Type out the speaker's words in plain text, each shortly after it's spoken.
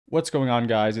What's going on,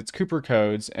 guys? It's Cooper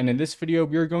Codes, and in this video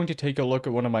we are going to take a look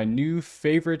at one of my new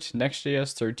favorite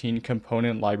Next.js 13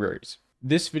 component libraries.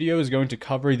 This video is going to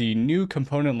cover the new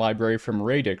component library from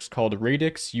Radix called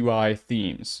Radix UI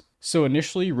Themes. So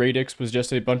initially, Radix was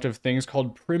just a bunch of things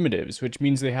called primitives, which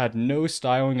means they had no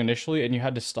styling initially and you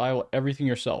had to style everything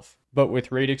yourself. But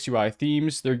with Radix UI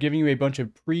Themes, they're giving you a bunch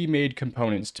of pre-made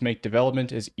components to make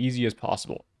development as easy as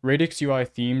possible. Radix UI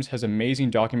Themes has amazing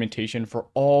documentation for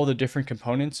all the different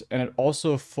components, and it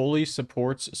also fully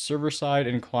supports server-side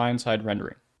and client-side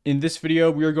rendering. In this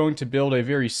video, we are going to build a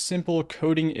very simple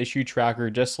coding issue tracker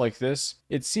just like this.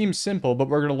 It seems simple, but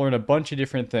we're going to learn a bunch of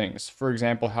different things. For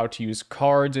example, how to use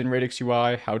cards in Radix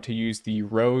UI, how to use the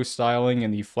row styling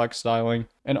and the flex styling,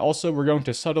 and also we're going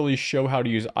to subtly show how to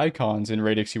use icons in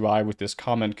Radix UI with this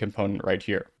comment component right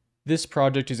here. This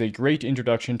project is a great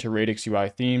introduction to Radix UI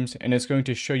themes, and it's going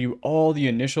to show you all the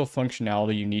initial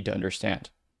functionality you need to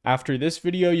understand. After this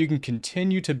video, you can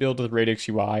continue to build with Radix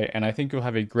UI, and I think you'll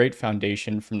have a great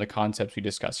foundation from the concepts we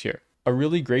discuss here. A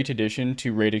really great addition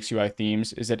to Radix UI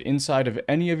themes is that inside of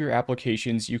any of your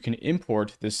applications, you can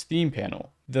import this theme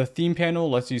panel. The theme panel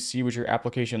lets you see what your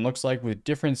application looks like with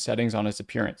different settings on its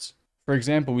appearance. For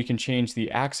example, we can change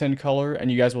the accent color,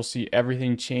 and you guys will see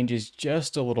everything changes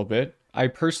just a little bit. I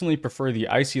personally prefer the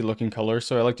icy looking color,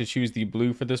 so I like to choose the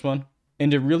blue for this one.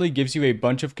 And it really gives you a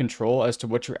bunch of control as to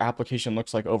what your application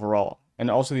looks like overall. And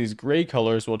also these gray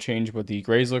colors will change what the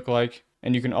grays look like,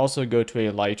 and you can also go to a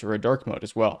light or a dark mode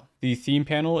as well. The theme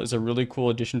panel is a really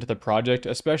cool addition to the project,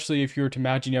 especially if you were to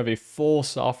imagine you have a full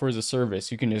software as a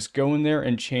service. You can just go in there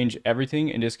and change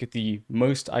everything and just get the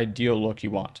most ideal look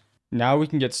you want. Now we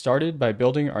can get started by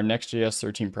building our Next.js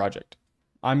 13 project.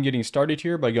 I'm getting started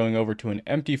here by going over to an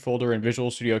empty folder in Visual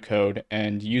Studio Code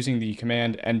and using the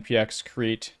command npx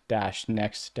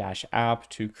create-next-app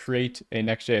to create a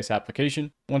Next.js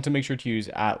application. You want to make sure to use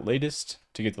 @latest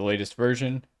to get the latest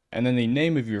version, and then the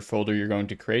name of your folder you're going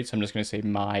to create. So I'm just going to say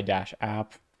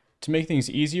my-app. To make things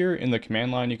easier, in the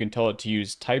command line, you can tell it to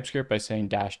use TypeScript by saying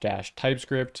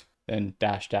 --TypeScript, then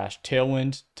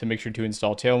 --Tailwind to make sure to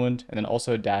install Tailwind, and then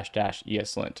also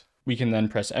 --ESLint. We can then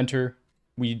press enter.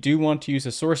 We do want to use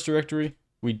a source directory.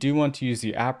 We do want to use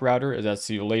the app router, as that's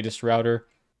the latest router,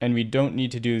 and we don't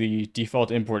need to do the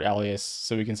default import alias,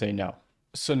 so we can say no.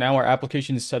 So now our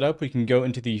application is set up, we can go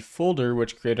into the folder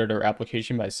which created our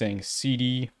application by saying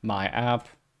cd my app.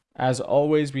 As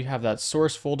always, we have that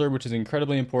source folder, which is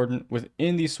incredibly important.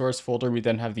 Within the source folder, we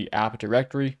then have the app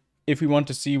directory. If we want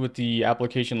to see what the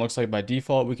application looks like by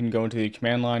default, we can go into the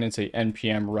command line and say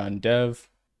npm run dev.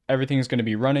 Everything is going to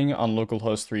be running on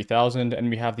localhost 3000, and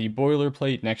we have the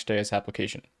boilerplate Next.js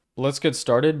application. Let's get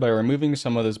started by removing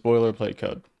some of this boilerplate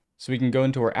code. So we can go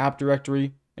into our app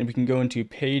directory, and we can go into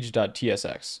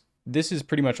page.tsx. This is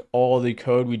pretty much all the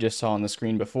code we just saw on the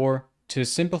screen before. To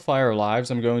simplify our lives,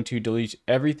 I'm going to delete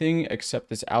everything except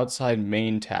this outside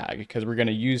main tag, because we're going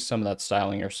to use some of that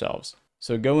styling ourselves.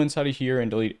 So go inside of here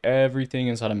and delete everything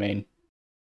inside of main.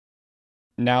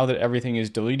 Now that everything is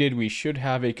deleted, we should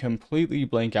have a completely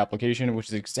blank application, which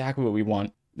is exactly what we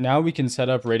want. Now we can set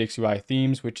up Radix UI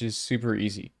themes, which is super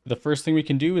easy. The first thing we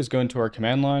can do is go into our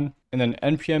command line and then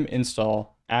npm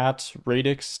install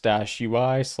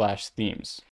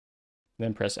 @radix-ui/themes.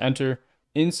 Then press enter.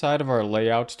 Inside of our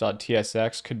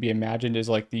layout.tsx could be imagined as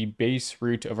like the base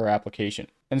root of our application.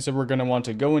 And so we're going to want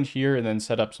to go in here and then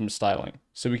set up some styling.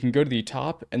 So we can go to the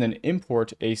top and then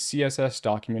import a CSS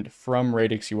document from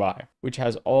Radix UI, which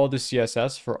has all the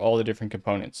CSS for all the different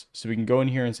components. So we can go in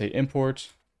here and say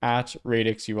import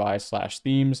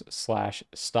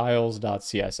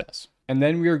 @radixui/themes/styles.css. And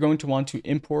then we are going to want to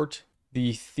import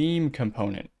the theme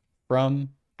component from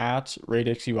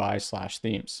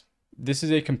 @radixui/themes. This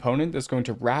is a component that's going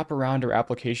to wrap around our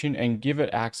application and give it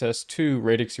access to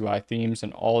Radix UI themes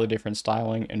and all the different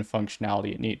styling and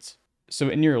functionality it needs. So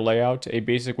in your layout, a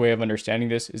basic way of understanding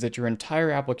this is that your entire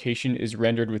application is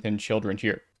rendered within children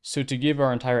here. So to give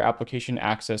our entire application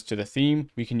access to the theme,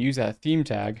 we can use that theme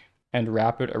tag and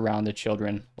wrap it around the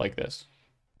children like this.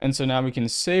 And so now we can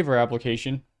save our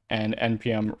application and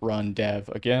npm run dev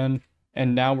again.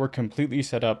 And now we're completely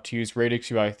set up to use Radix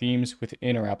UI themes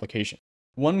within our application.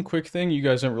 One quick thing you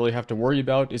guys don't really have to worry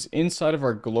about is inside of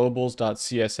our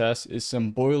globals.css is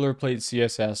some boilerplate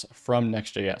CSS from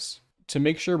Next.js. To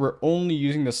make sure we're only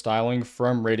using the styling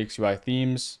from Radix UI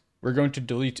themes, we're going to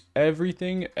delete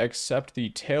everything except the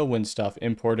Tailwind stuff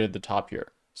imported at the top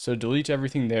here. So delete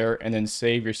everything there and then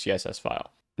save your CSS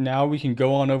file. Now we can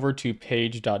go on over to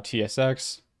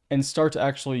page.tsx and start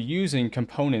actually using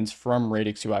components from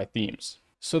Radix UI themes.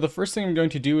 So the first thing I'm going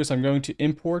to do is I'm going to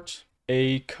import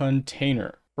a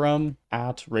container from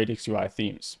 @Radix UI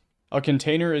Themes. A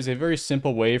container is a very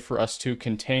simple way for us to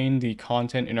contain the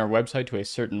content in our website to a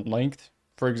certain length.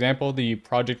 For example, the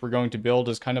project we're going to build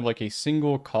is kind of like a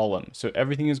single column, so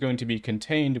everything is going to be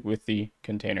contained with the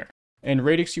container. And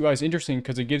Radix UI is interesting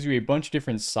because it gives you a bunch of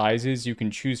different sizes you can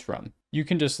choose from. You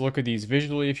can just look at these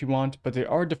visually if you want, but they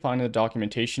are defined in the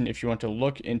documentation if you want to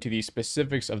look into the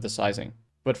specifics of the sizing.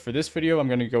 But for this video, I'm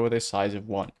going to go with a size of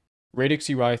 1. Radix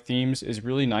UI Themes is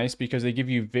really nice because they give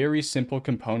you very simple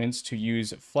components to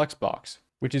use flexbox,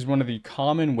 which is one of the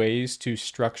common ways to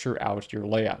structure out your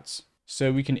layouts.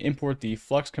 So we can import the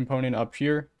flex component up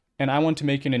here, and I want to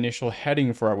make an initial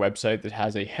heading for our website that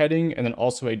has a heading and then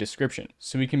also a description.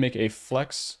 So we can make a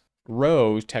flex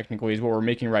row, technically is what we're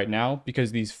making right now,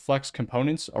 because these flex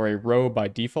components are a row by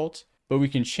default, but we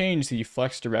can change the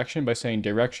flex direction by saying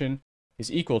direction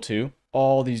is equal to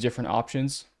all these different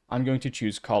options. I'm going to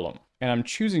choose column, and I'm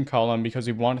choosing column because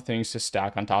we want things to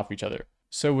stack on top of each other.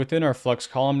 So within our flex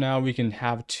column now, we can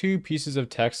have 2 pieces of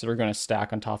text that are going to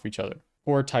stack on top of each other.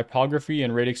 For typography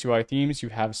and Radix UI themes, you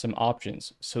have some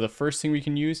options. So the first thing we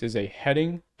can use is a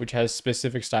heading, which has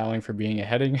specific styling for being a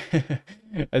heading,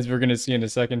 as we're going to see in a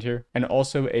second here, and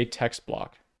also a text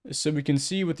block. So we can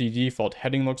see what the default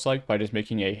heading looks like by just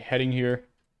making a heading here.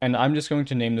 And I'm just going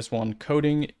to name this one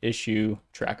Coding Issue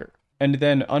Tracker. And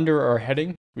then under our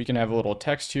heading, we can have a little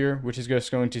text here, which is just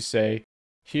going to say,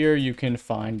 here you can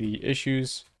find the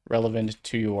issues relevant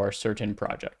to your certain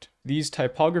project. These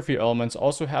typography elements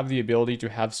also have the ability to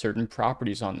have certain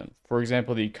properties on them. For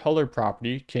example, the color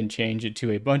property can change it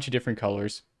to a bunch of different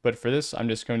colors, but for this, I'm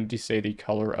just going to say the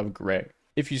color of gray.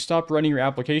 If you stop running your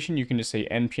application, you can just say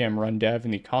npm run dev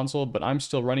in the console, but I'm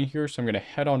still running here, so I'm going to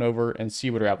head on over and see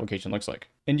what our application looks like.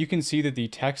 And you can see that the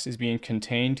text is being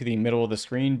contained to the middle of the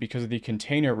screen because of the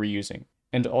container we're using,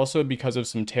 and also because of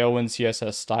some Tailwind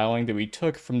CSS styling that we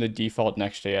took from the default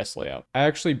Next.js layout. I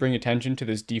actually bring attention to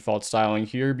this default styling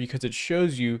here because it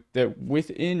shows you that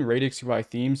within Radix UI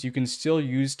themes, you can still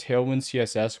use Tailwind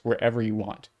CSS wherever you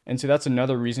want. And so that's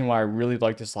another reason why I really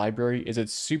like this library, is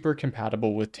it's super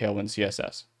compatible with Tailwind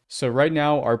CSS. So right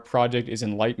now our project is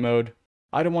in light mode.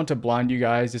 I don't want to blind you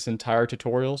guys this entire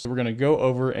tutorial, so we're going to go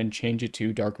over and change it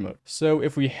to dark mode. So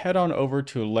if we head on over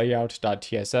to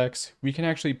layout.tsx, we can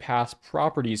actually pass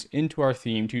properties into our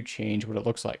theme to change what it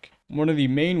looks like. One of the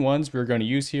main ones we're going to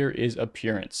use here is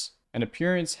appearance. And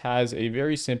appearance has a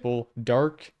very simple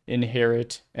dark,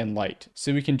 inherit, and light.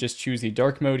 So we can just choose the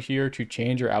dark mode here to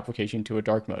change our application to a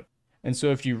dark mode. And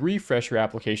so if you refresh your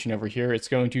application over here, it's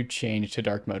going to change to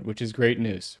dark mode, which is great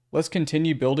news. Let's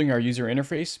continue building our user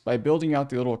interface by building out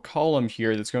the little column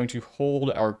here that's going to hold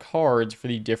our cards for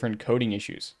the different coding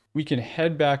issues. We can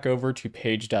head back over to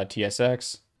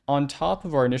page.tsx. On top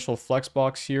of our initial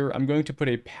flexbox here, I'm going to put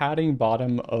a padding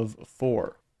bottom of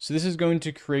 4. So this is going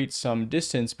to create some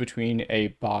distance between a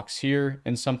box here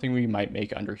and something we might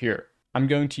make under here. I'm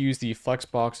going to use the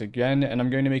flexbox again, and I'm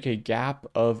going to make a gap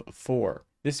of 4.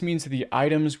 This means that the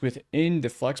items within the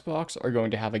flexbox are going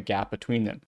to have a gap between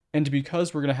them. And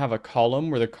because we're going to have a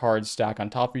column where the cards stack on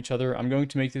top of each other, I'm going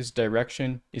to make this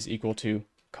direction is equal to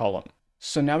column.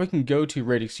 So now we can go to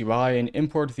Radix UI and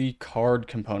import the card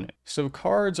component. So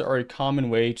cards are a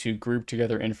common way to group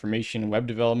together information in web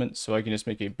development. So I can just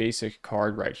make a basic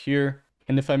card right here.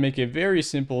 And if I make a very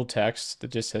simple text that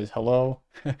just says hello,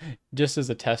 just as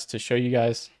a test to show you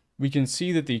guys, we can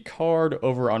see that the card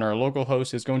over on our local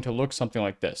host is going to look something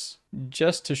like this,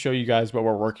 just to show you guys what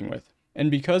we're working with. And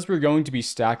because we're going to be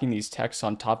stacking these texts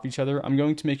on top of each other, I'm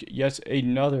going to make yet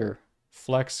another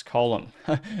flex column.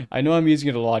 I know I'm using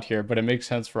it a lot here, but it makes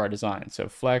sense for our design. So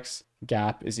flex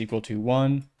gap is equal to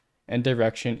 1 and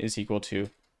direction is equal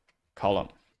to column.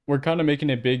 We're kind of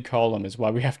making a big column is why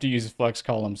we have to use flex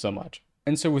column so much.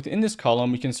 And so within this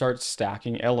column, we can start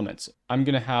stacking elements. I'm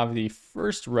going to have the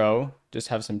first row just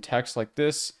have some text like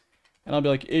this, and I'll be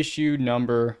like issue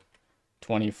number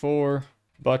 24,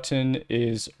 button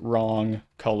is wrong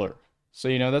color. So,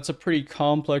 you know, that's a pretty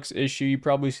complex issue. You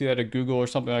probably see that at Google or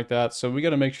something like that. So we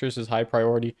got to make sure this is high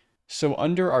priority. So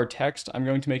under our text, I'm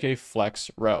going to make a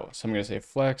flex row. So I'm going to say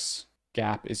flex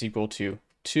gap is equal to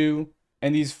 2.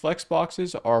 And these flex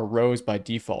boxes are rows by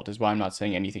default is why I'm not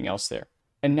saying anything else there.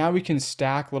 And now we can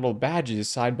stack little badges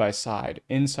side by side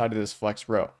inside of this flex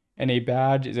row. And a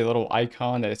badge is a little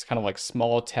icon that is kind of like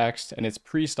small text, and it's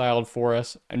pre-styled for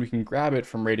us. And we can grab it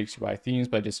from Radix UI Themes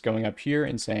by just going up here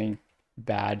and saying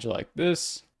badge like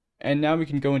this. And now we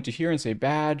can go into here and say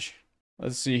badge.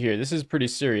 Let's see here. This is pretty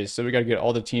serious. So we got to get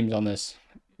all the teams on this.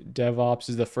 DevOps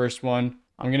is the first one.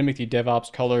 I'm going to make the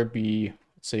DevOps color be,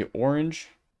 let's say, orange.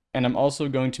 And I'm also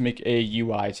going to make a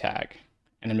UI tag.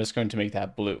 And I'm just going to make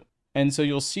that blue. And so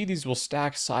you'll see these will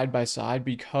stack side by side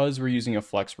because we're using a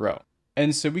flex row.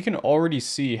 And so we can already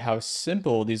see how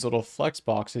simple these little flex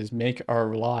boxes make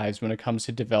our lives when it comes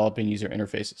to developing user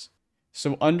interfaces.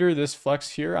 So under this flex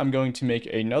here, I'm going to make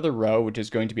another row, which is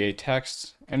going to be a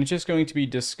text, and it's just going to be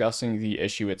discussing the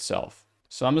issue itself.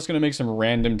 So I'm just going to make some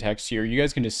random text here. You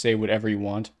guys can just say whatever you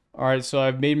want. All right, so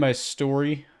I've made my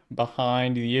story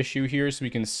behind the issue here, so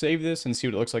we can save this and see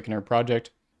what it looks like in our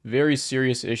project. Very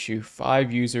serious issue,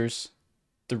 5 users,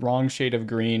 the wrong shade of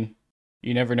green.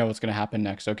 You never know what's going to happen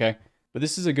next, okay? But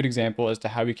this is a good example as to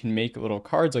how we can make little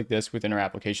cards like this within our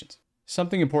applications.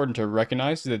 Something important to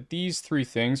recognize is that these 3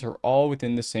 things are all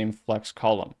within the same flex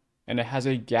column, and it has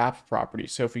a gap property.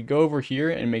 So if we go over here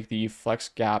and make the flex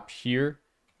gap here,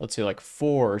 let's say like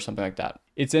 4 or something like that,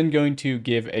 it's then going to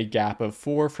give a gap of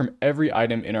 4 from every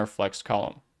item in our flex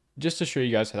column. Just to show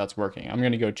you guys how that's working, I'm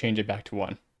going to go change it back to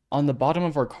 1. On the bottom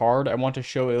of our card, I want to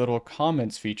show a little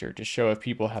comments feature to show if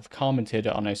people have commented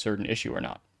on a certain issue or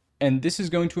not. And this is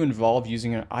going to involve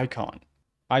using an icon.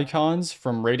 Icons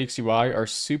from Radix UI are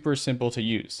super simple to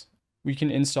use. We can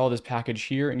install this package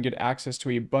here and get access to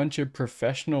a bunch of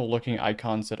professional looking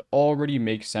icons that already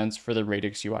make sense for the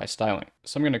Radix UI styling.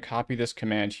 So I'm going to copy this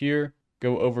command here,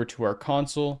 go over to our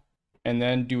console, and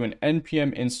then do an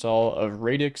npm install of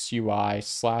Radix UI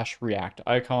 /React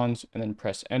icons, and then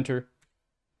press enter.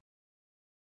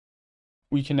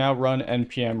 We can now run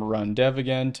npm run dev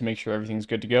again to make sure everything's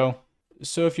good to go.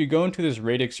 So if you go into this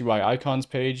Radix UI icons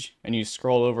page and you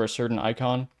scroll over a certain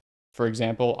icon, for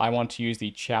example, I want to use the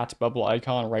chat bubble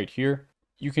icon right here,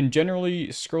 you can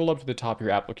generally scroll up to the top of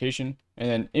your application and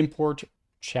then import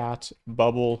chat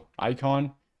bubble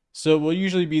icon. So it will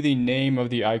usually be the name of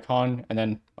the icon and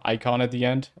then icon at the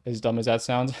end, as dumb as that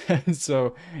sounds.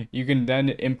 So you can then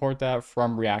import that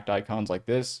from React icons like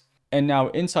this. And now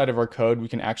inside of our code, we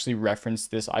can actually reference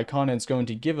this icon, and it's going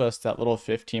to give us that little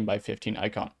 15 by 15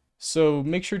 icon. So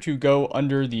make sure to go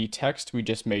under the text we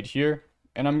just made here,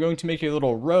 and I'm going to make a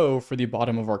little row for the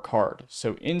bottom of our card.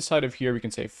 So inside of here, we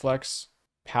can say flex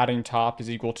padding top is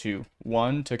equal to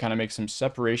 1 to kind of make some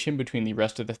separation between the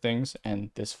rest of the things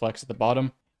and this flex at the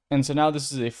bottom. And so now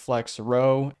this is a flex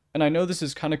row, and I know this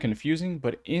is kind of confusing,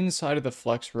 but inside of the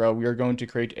flex row, we are going to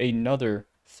create another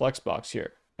flex box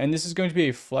here. And this is going to be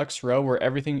a flex row where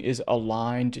everything is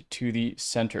aligned to the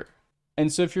center.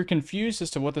 And so if you're confused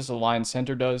as to what this align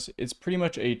center does, it's pretty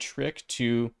much a trick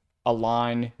to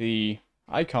align the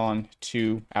icon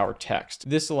to our text.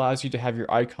 This allows you to have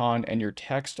your icon and your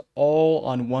text all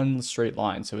on one straight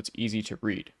line, so it's easy to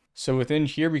read. So within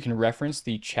here, we can reference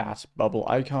the chat bubble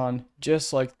icon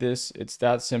just like this. It's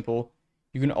that simple.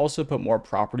 You can also put more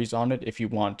properties on it if you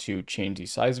want to change the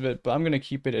size of it, but I'm going to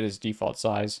keep it at its default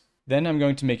size. Then I'm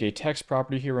going to make a text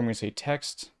property here where I'm going to say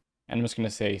text, and I'm just going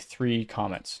to say 3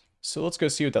 comments. So let's go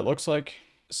see what that looks like.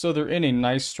 So they're in a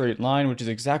nice straight line, which is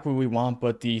exactly what we want,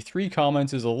 but the 3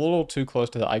 comments is a little too close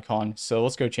to the icon. So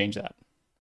let's go change that.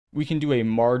 We can do a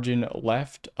margin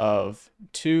left of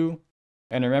 2.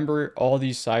 And remember, all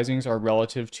these sizings are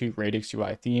relative to Radix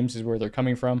UI Themes is where they're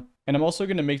coming from. And I'm also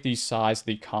going to make the size of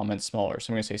the comment smaller.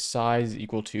 So I'm going to say size is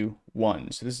equal to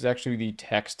 1. So this is actually the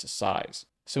text size.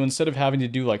 So instead of having to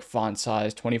do like font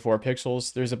size 24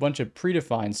 pixels, there's a bunch of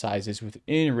predefined sizes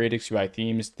within Radix UI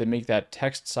Themes that make that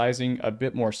text sizing a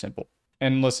bit more simple.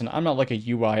 And listen, I'm not like a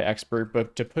UI expert,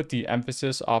 but to put the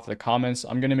emphasis off the comments,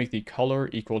 I'm going to make the color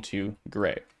equal to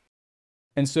gray.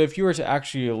 And so if you were to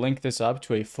actually link this up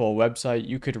to a full website,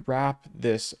 you could wrap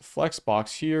this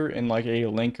flexbox here in like a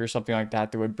link or something like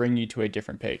that that would bring you to a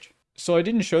different page. So I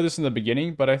didn't show this in the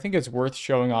beginning, but I think it's worth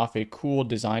showing off a cool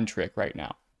design trick right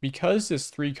now. Because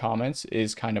this 3 comments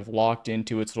is kind of locked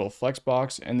into its little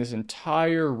flexbox, and this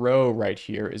entire row right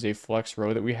here is a flex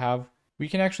row that we have, we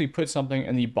can actually put something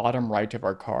in the bottom right of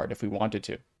our card if we wanted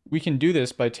to. We can do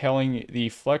this by telling the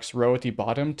flex row at the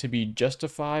bottom to be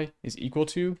justify is equal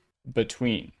to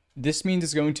between. This means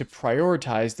it's going to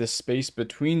prioritize the space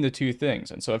between the 2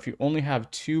 things. And so if you only have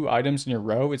 2 items in your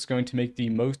row, it's going to make the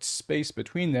most space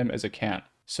between them as it can.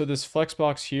 So this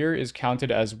flexbox here is counted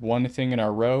as 1 thing in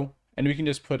our row, and we can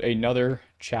just put another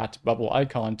chat bubble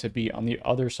icon to be on the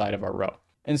other side of our row.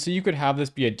 And so you could have this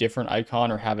be a different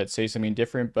icon or have it say something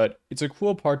different, but it's a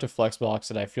cool part to Flexbox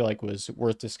that I feel like was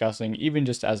worth discussing, even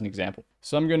just as an example.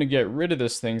 So I'm going to get rid of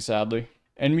this thing, sadly.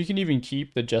 And we can even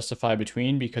keep the justify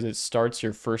between because it starts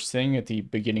your first thing at the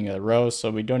beginning of the row, so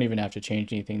we don't even have to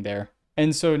change anything there.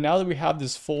 And so now that we have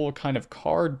this full kind of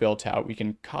card built out, we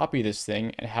can copy this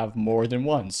thing and have more than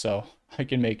one. So I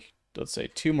can make, let's say,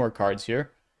 2 more cards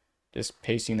here. Just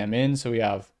pasting them in. So we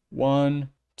have 1,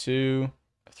 2,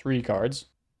 3 cards.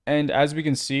 And as we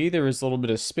can see, there is a little bit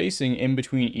of spacing in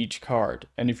between each card.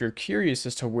 And if you're curious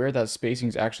as to where that spacing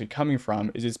is actually coming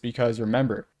from, it's because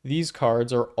remember, these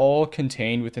cards are all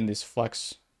contained within this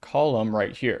flex column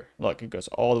right here. Look, it goes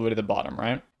all the way to the bottom,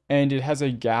 right? And it has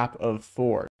a gap of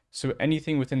 4. So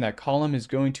anything within that column is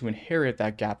going to inherit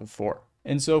that gap of 4.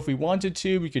 And so if we wanted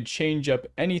to, we could change up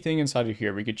anything inside of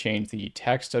here. We could change the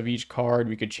text of each card.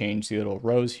 We could change the little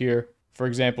rows here. For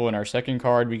example, in our second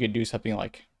card, we could do something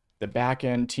like the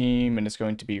backend team, and it's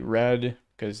going to be red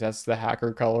because that's the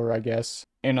hacker color, I guess.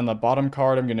 And on the bottom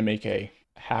card, I'm going to make a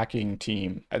hacking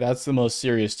team. That's the most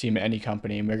serious team at any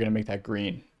company, and we're going to make that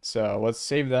green. So let's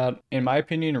save that. In my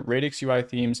opinion, Radix UI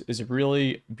Themes is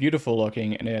really beautiful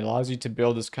looking, and it allows you to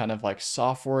build this kind of like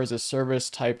software as a service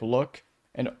type look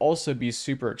and also be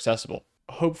super accessible.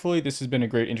 Hopefully this has been a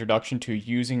great introduction to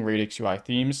using Radix UI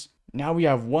Themes. Now we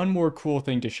have one more cool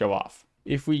thing to show off.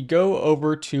 If we go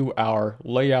over to our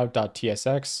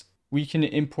layout.tsx, we can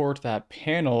import that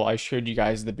panel I showed you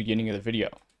guys at the beginning of the video.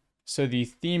 So the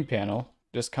theme panel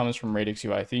just comes from Radix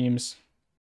UI Themes.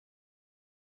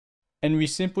 And we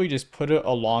simply just put it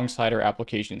alongside our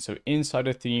application. So inside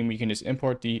a theme, we can just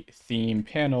import the theme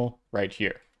panel right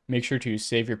here. Make sure to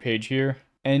save your page here.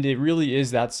 And it really is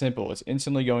that simple. It's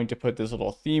instantly going to put this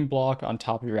little theme block on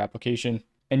top of your application,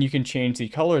 and you can change the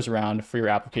colors around for your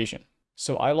application.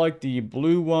 So I like the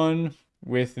blue one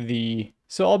with the,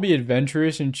 so I'll be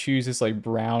adventurous and choose this like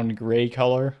brown gray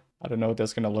color. I don't know what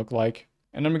that's going to look like.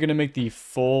 And I'm going to make the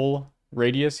full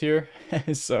radius here.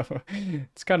 So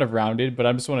it's kind of rounded, but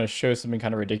I just want to show something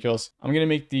kind of ridiculous. I'm going to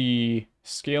make the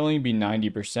scaling be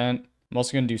 90%. I'm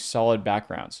also going to do solid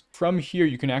backgrounds. From here,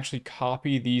 you can actually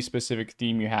copy the specific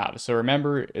theme you have. So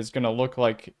remember, it's going to look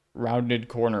like rounded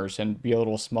corners and be a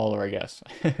little smaller, I guess.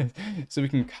 So we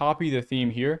can copy the theme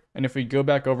here. And if we go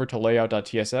back over to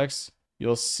layout.tsx,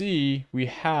 you'll see we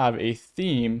have a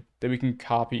theme that we can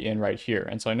copy in right here.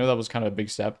 And so I know that was kind of a big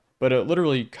step, but it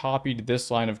literally copied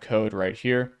this line of code right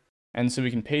here. And so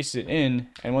we can paste it in.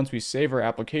 And once we save our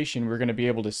application, we're going to be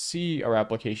able to see our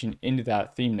application into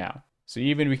that theme now. So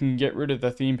even we can get rid of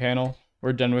the theme panel.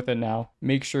 We're done with it now.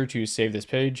 Make sure to save this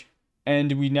page.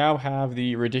 And we now have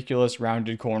the ridiculous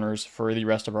rounded corners for the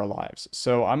rest of our lives.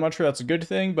 So I'm not sure that's a good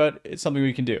thing, but it's something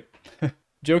we can do.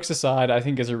 Jokes aside, I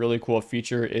think is a really cool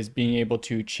feature is being able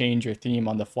to change your theme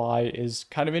on the fly is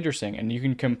kind of interesting, and you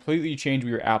can completely change what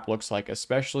your app looks like,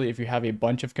 especially if you have a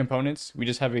bunch of components. We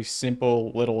just have a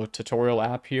simple little tutorial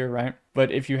app here, right?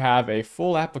 But if you have a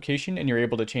full application and you're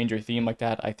able to change your theme like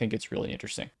that, I think it's really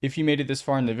interesting. If you made it this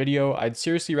far in the video, I'd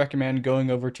seriously recommend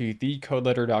going over to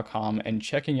thecodeletter.com and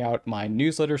checking out my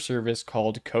newsletter service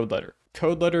called CodeLetter.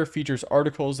 CodeLetter features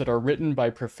articles that are written by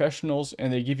professionals,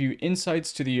 and they give you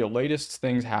insights to the latest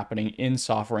things happening in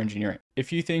software engineering.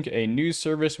 If you think a news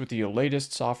service with the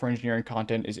latest software engineering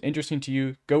content is interesting to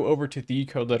you, go over to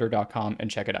thecodeletter.com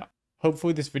and check it out.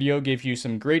 Hopefully this video gave you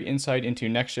some great insight into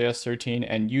Next.js 13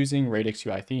 and using Radix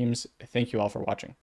UI Themes. Thank you all for watching.